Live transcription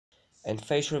and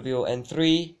face reveal. And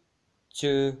 3,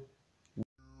 2.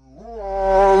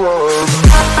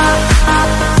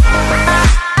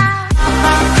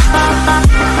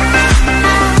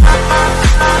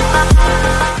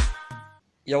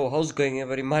 Yo, how's it going,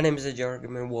 everybody? My name is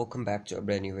Jargam and welcome back to a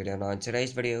brand new video. Now in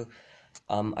today's video,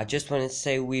 I just wanted to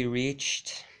say we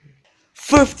reached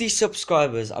 50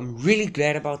 subscribers. I'm really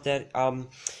glad about that.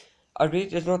 I really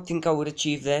did not think I would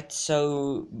achieve that,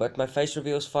 but my face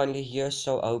reveal is finally here,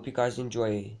 so I hope you guys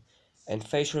enjoy. And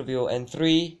face reveal, and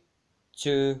 3,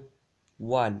 2,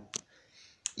 1.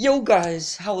 Yo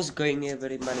guys, how's it going,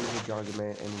 everybody? My name is Jargam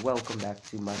and welcome back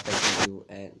to my face reveal,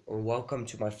 or welcome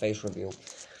to my face reveal.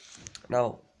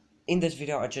 Now, in this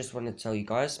video, I just want to tell you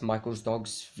guys, Michael's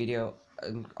dog's video,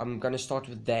 I'm gonna start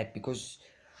with that because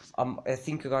I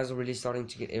think you guys are really starting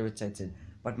to get irritated.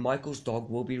 But Michael's dog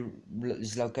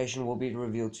his location will be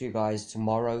revealed to you guys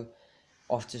tomorrow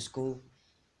after school.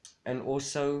 And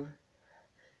also,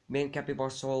 me and Capybara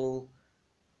Soul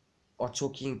are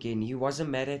talking again. He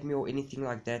wasn't mad at me or anything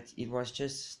like that. It was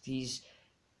just he's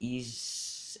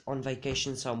on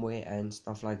vacation somewhere and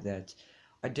stuff like that.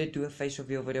 I did do a face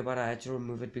reveal video, but I had to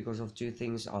remove it because of two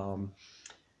things. I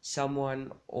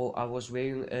was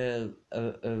wearing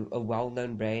a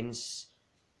well-known brand's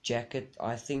jacket.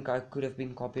 I think I could have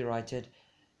been copyrighted.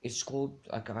 It's called,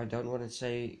 like, I don't want to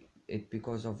say it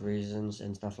because of reasons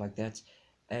and stuff like that.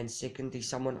 And secondly,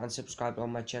 someone unsubscribed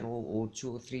on my channel, or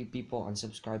 2 or 3 people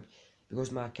unsubscribed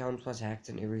because my account was hacked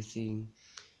and everything.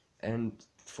 And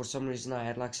for some reason I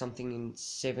had like something in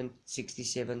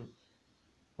 767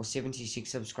 or 76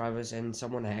 subscribers, and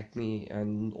someone hacked me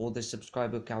and all the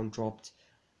subscriber count dropped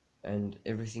and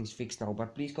everything's fixed now.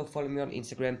 But please go follow me on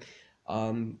Instagram.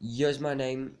 Here's my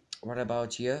name right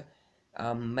about here.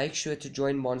 Make sure to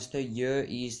join Monster. Here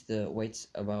is the wait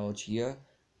about here,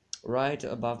 right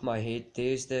above my head.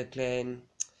 There's the clan.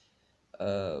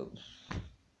 uh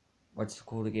what's it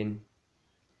called again?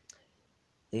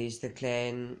 There's the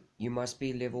clan. You must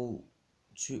be level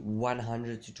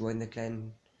 100 to join the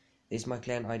clan. There's my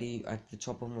clan ID at the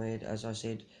top of my head, as I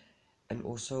said. And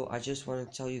also, I just want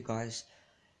to tell you guys,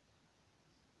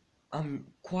 I'm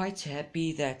quite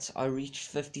happy that I reached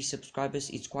 50 subscribers.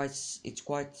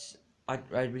 I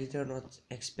really did not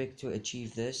expect to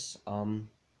achieve this.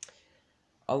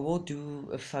 I will do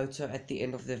a photo at the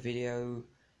end of the video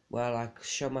where I like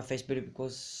show my face better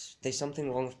because there's something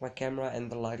wrong with my camera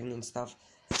and the lighting and stuff.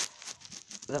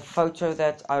 The photo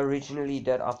that I originally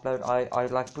did upload, I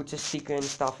like put a sticker and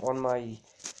stuff on my,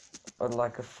 on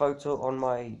like a photo on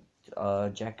my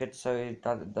jacket, so it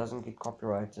doesn't get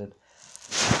copyrighted.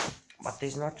 But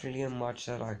there's not really much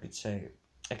that I could say,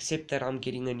 except that I'm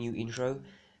getting a new intro.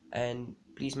 And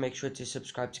please make sure to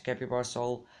subscribe to Capybara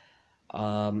Soul,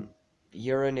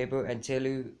 Euro Nebo, and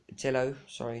Tello,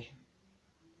 sorry.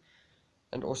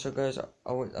 And also, guys, I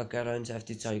don't have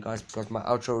to tell you guys because my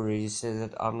outro already says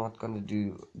that I'm not gonna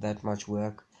do that much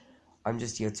work. I'm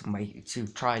just here to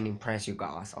try and impress you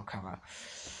guys, okay?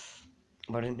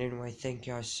 But anyway, thank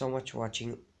you guys so much for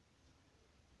watching,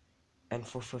 and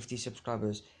for 50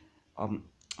 subscribers.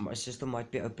 My sister might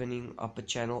be opening up a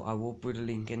channel. I will put a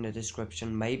link in the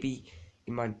description, maybe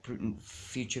in my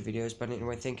future videos. But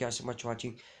anyway, thank you guys so much for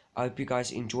watching. I hope you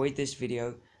guys enjoyed this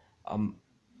video, and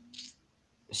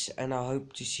I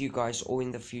hope to see you guys all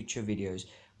in the future videos.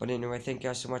 But anyway, thank you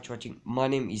guys so much for watching. My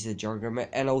name is the Jargrammer,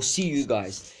 and I'll see you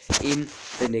guys in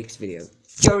the next video.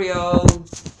 Cheerio!